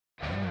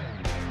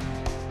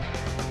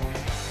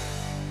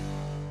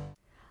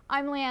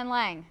I'm Lianne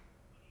Laing,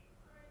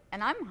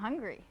 and I'm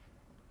hungry.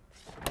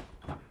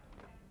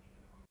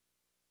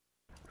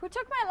 Who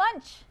took my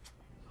lunch?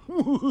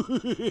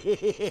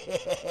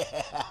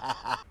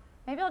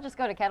 Maybe I'll just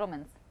go to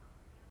Kettleman's.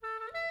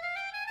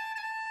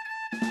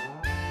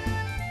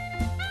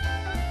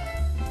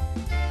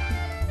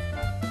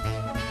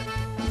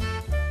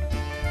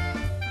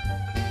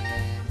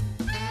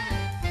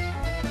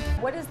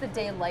 What is the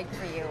day like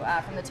for you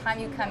from the time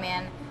you come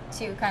in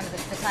to kind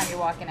of the time you're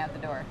walking out the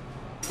door?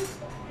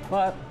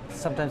 Well,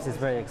 sometimes it's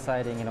very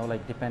exciting, you know,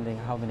 like depending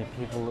how many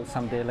people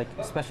someday, like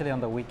especially on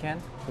the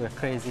weekend, we're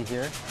crazy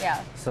here. Yeah.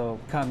 So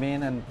come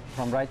in and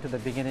from right to the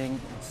beginning,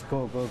 just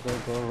go,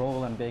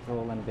 roll and bake,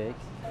 roll and bake.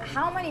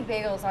 How many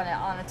bagels on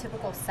a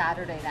typical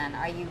Saturday then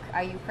are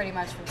you pretty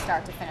much from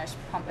start to finish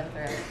pumping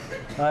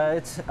through?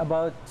 It's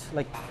about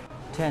like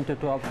 10 to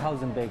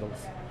 12,000 bagels.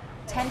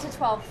 10 to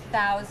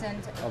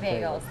 12,000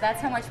 bagels.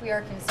 That's how much we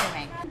are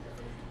consuming.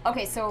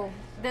 Okay, so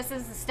this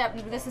is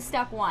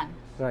step one.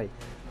 Right.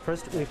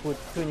 First we put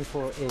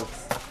 24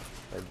 eggs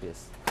like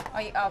this.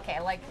 Oh, okay,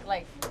 like.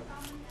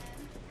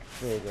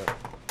 There you go.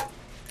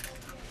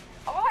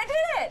 Oh, I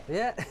did it!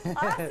 Yeah.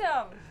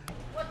 Awesome.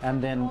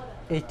 And then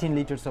 18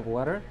 liters of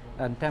water,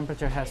 and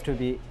temperature has to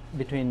be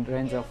between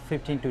range of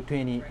 15 to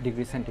 20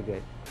 degrees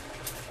centigrade.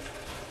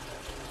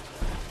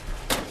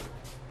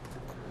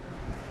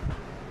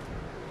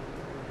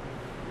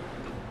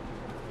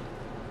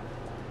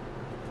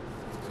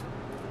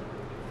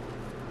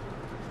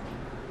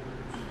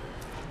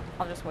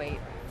 I'll just wait.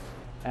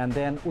 And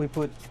then we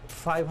put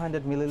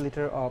 500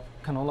 milliliter of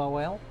canola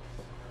oil,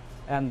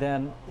 and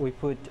then we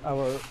put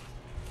our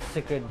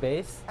secret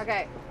base.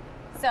 Okay,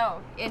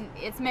 so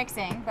it's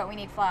mixing, but we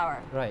need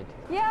flour. Right.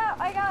 Yeah,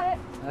 I got it.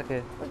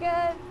 Okay. We're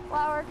good.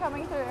 Flour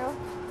coming through.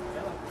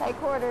 Tight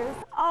quarters.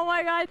 Oh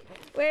my God.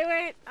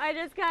 Wait. I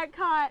just got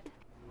caught.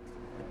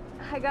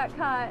 I got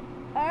caught.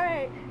 All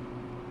right.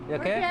 You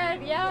okay? We're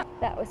good, yeah.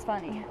 That was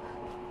funny.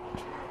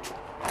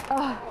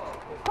 Oh,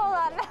 hold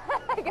on.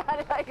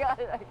 I got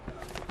it.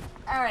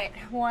 All right,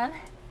 1,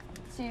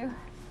 2.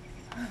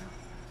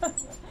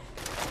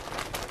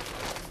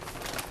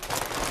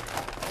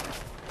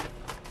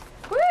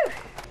 Woo!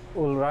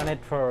 We'll run it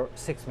for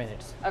 6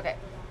 minutes. Okay.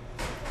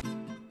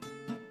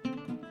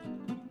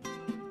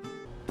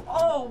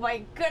 Oh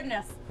my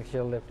goodness. Make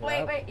sure you lift it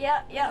up. Wait,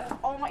 yeah.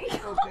 Oh my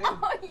God. Okay.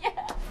 Oh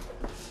yeah.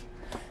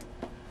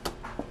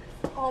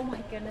 Oh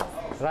my goodness.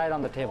 Right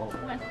on the table.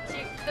 1, 2,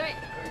 3.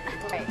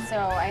 Okay, so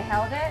I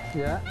held it.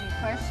 Yeah. You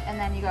push, and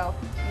then you go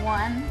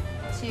 1,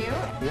 2. You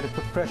gotta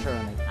put pressure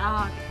on it.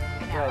 Oh,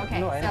 okay. Now, Right. okay.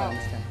 No, I don't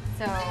understand.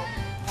 So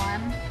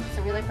 1.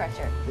 So really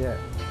pressure. Yeah.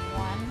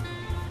 1,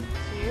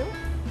 2.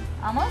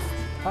 Almost.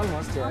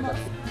 Almost, yeah.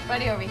 Almost.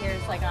 Buddy over here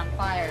is like on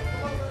fire.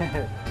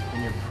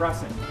 And you're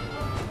pressing,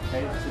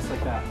 okay? It's just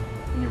like that,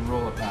 and you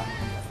roll it back.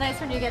 It's nice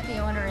when you get the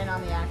owner in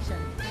on the action.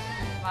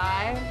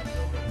 5,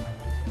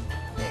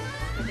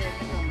 6,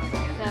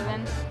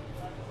 7.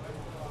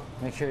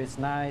 Make sure it's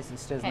nice, it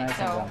stays Okay, nice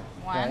so and round.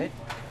 1, Right.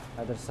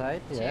 Other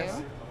side, 2,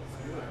 yes.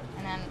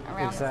 and then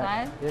around the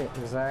side.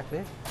 Yeah,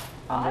 exactly.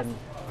 Off. And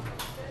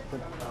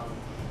then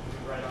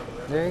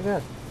very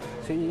good.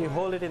 So you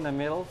hold it in the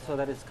middle so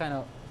that it's kind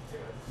of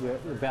you're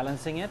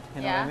balancing it.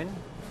 You know what I mean?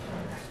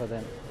 So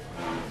then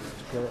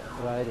go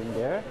right in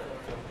there.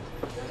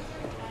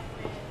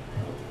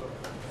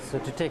 So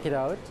to take it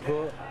out,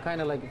 go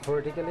kind of like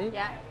vertically.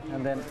 Yeah.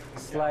 And then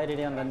slide it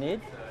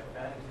underneath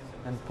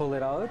and pull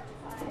it out.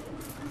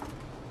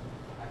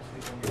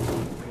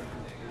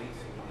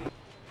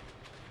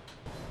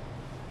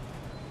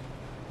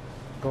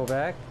 Go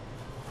back.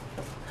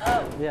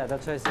 Oh. Yeah,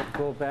 that's why I said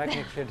go back.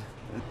 Make sure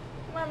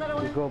Come on, little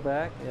you one. go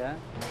back. Yeah.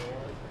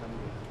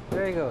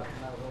 There you go.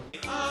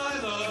 I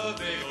love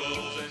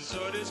bagels, and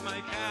so does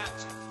my cat.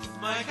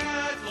 My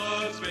cat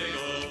loves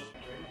bagels.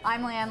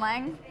 I'm Lianne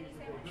Laing,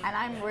 and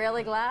I'm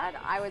really glad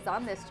I was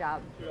on this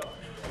job.